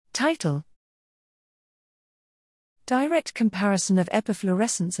Title: Direct comparison of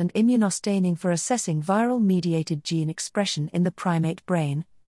epifluorescence and immunostaining for assessing viral-mediated gene expression in the primate brain.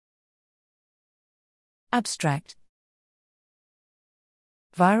 Abstract: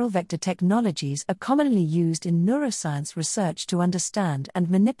 Viral vector technologies are commonly used in neuroscience research to understand and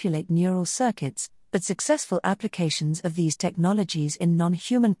manipulate neural circuits, but successful applications of these technologies in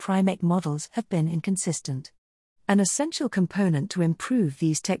non-human primate models have been inconsistent. An essential component to improve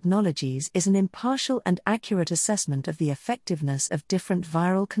these technologies is an impartial and accurate assessment of the effectiveness of different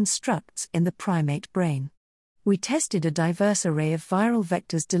viral constructs in the primate brain. We tested a diverse array of viral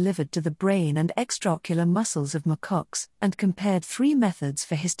vectors delivered to the brain and extraocular muscles of macaques, and compared three methods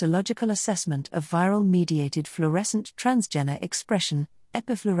for histological assessment of viral-mediated fluorescent transgenic expression: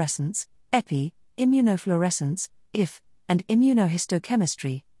 epifluorescence, EPI, immunofluorescence, IF, and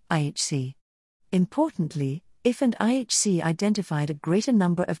immunohistochemistry, IHC. Importantly, IF and IHC identified a greater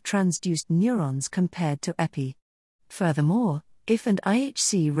number of transduced neurons compared to EPI. Furthermore, IF and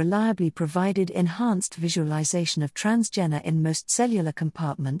IHC reliably provided enhanced visualization of transgena in most cellular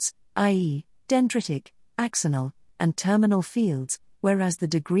compartments, i.e., dendritic, axonal, and terminal fields, whereas the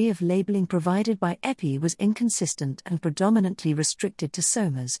degree of labeling provided by EPI was inconsistent and predominantly restricted to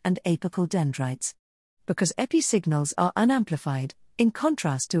somas and apical dendrites. Because EPI signals are unamplified, in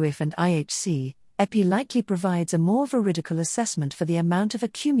contrast to IF and IHC, EPI likely provides a more veridical assessment for the amount of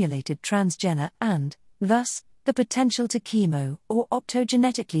accumulated transgena and, thus, the potential to chemo or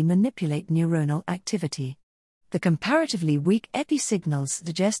optogenetically manipulate neuronal activity. The comparatively weak EPI signals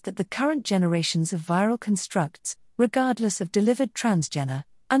suggest that the current generations of viral constructs, regardless of delivered transgena,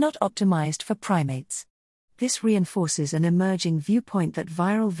 are not optimized for primates. This reinforces an emerging viewpoint that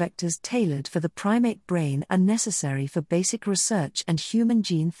viral vectors tailored for the primate brain are necessary for basic research and human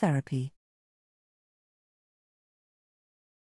gene therapy.